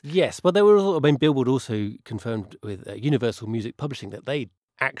this. Yes, but Billboard also confirmed with Universal Music Publishing that they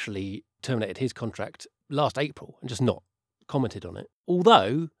actually terminated his contract last April and just not commented on it.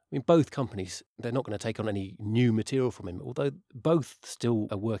 Although, both companies, they're not going to take on any new material from him, although both still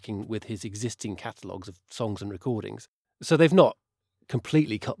are working with his existing catalogues of songs and recordings. So they've not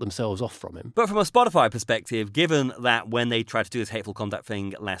completely cut themselves off from him. But from a Spotify perspective, given that when they tried to do this hateful conduct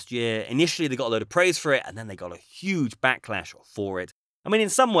thing last year, initially they got a load of praise for it, and then they got a huge backlash for it. In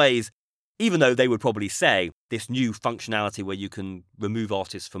some ways, even though they would probably say this new functionality where you can remove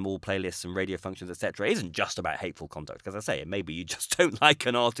artists from all playlists and radio functions, etc., isn't just about hateful conduct. Because I say, maybe you just don't like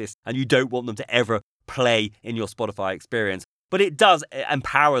an artist and you don't want them to ever play in your Spotify experience. But it does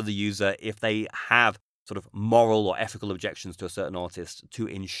empower the user if they have sort of moral or ethical objections to a certain artist to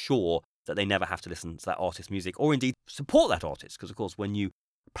ensure that they never have to listen to that artist's music or indeed support that artist. Because, of course, when you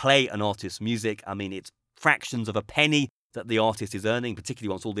play an artist's music, it's fractions of a penny that the artist is earning, particularly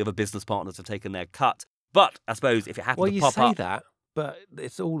once all the other business partners have taken their cut. But I suppose if it happens to pop up... Well, you say that, but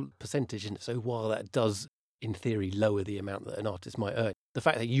it's all percentage, isn't it? So while that does, in theory, lower the amount that an artist might earn, the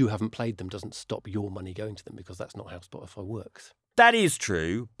fact that you haven't played them doesn't stop your money going to them because that's not how Spotify works. That is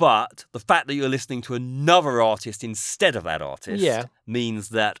true, but the fact that you're listening to another artist instead of that artist means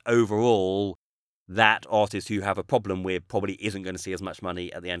that overall, that artist who you have a problem with probably isn't going to see as much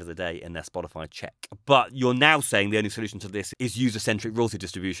money at the end of the day in their Spotify check. But you're now saying the only solution to this is user-centric royalty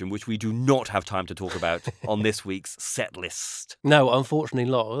distribution, which we do not have time to talk about on this week's set list. No,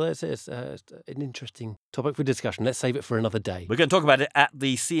 unfortunately not. Well, it's an interesting topic for discussion. Let's save it for another day. We're going to talk about it at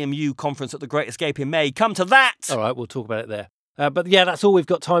the CMU conference at the Great Escape in May. Come to that! All right, we'll talk about it there. But yeah, that's all we've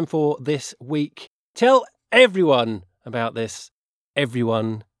got time for this week. Tell everyone about this.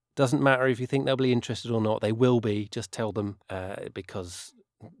 Everyone. Doesn't matter if you think they'll be interested or not. They will be. Just tell them, because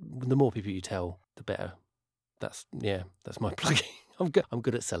the more people you tell, the better. That's my plugging. I'm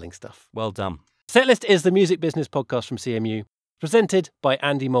good at selling stuff. Well done. Setlist is the music business podcast from CMU, presented by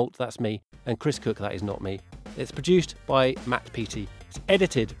Andy Malt, that's me, and Chris Cook, that is not me. It's produced by Matt Peaty. It's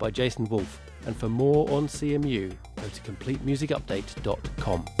edited by Jason Wolfe. And for more on CMU, go to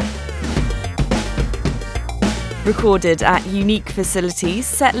completemusicupdate.com. Recorded at unique facilities,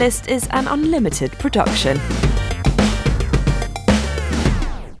 Setlist is an unlimited production.